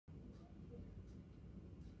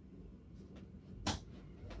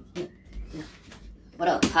What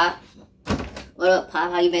up, Pop? What up,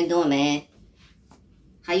 Pop? How you been doing, man?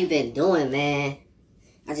 How you been doing, man?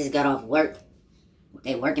 I just got off work.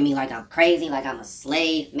 They working me like I'm crazy, like I'm a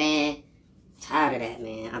slave, man. Tired of that,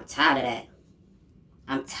 man. I'm tired of that.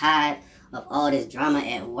 I'm tired of all this drama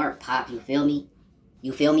at work, Pop. You feel me?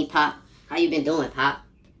 You feel me, Pop? How you been doing, Pop?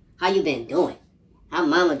 How you been doing? How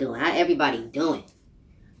Mama doing? How everybody doing?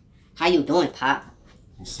 How you doing, Pop?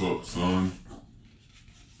 What's up, son?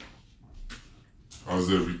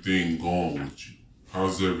 How's everything going with you?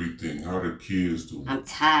 How's everything? How the kids doing? I'm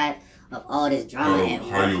tired of all this drama at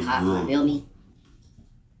work, Pop. You feel me?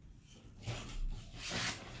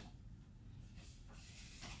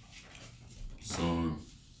 Son,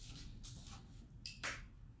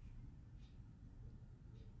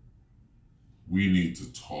 we need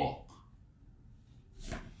to talk.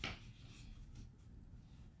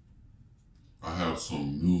 I have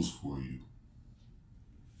some news for you.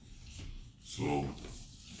 So,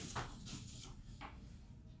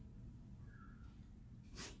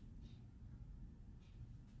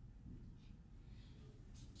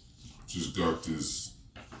 just got this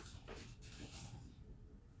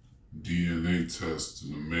DNA test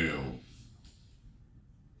in the mail,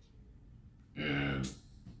 and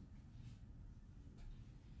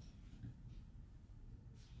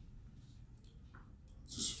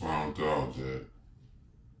just found out that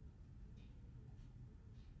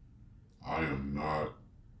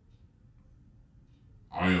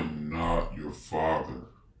I am not your father.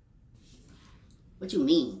 What you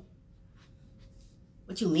mean?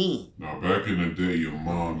 What you mean? Now, back in the day, your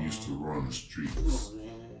mom used to run the streets.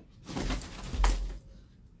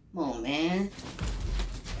 Come on, man.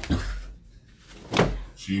 Come on, man.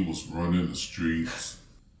 She was running the streets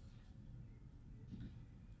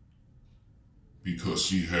because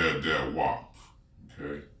she had that WAP,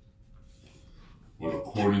 okay? But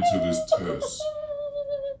according to this test,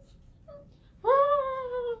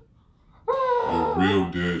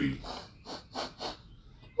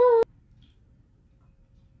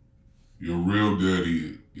 your real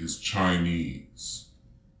daddy is Chinese.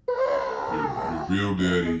 Your real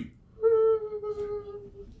daddy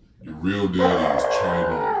is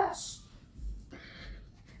Chinese.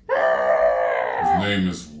 His name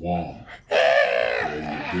is Wong.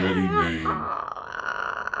 Okay,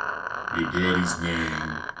 your daddy's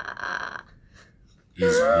name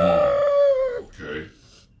is Wong. Okay?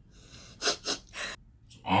 So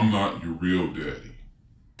I'm not your real daddy.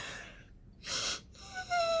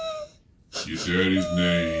 Your daddy's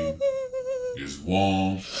name is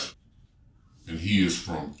Wong, and he is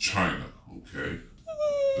from China, okay?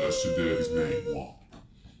 That's your daddy's name, Wong.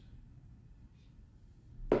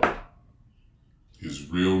 His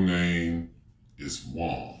real name is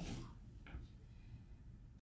Wong.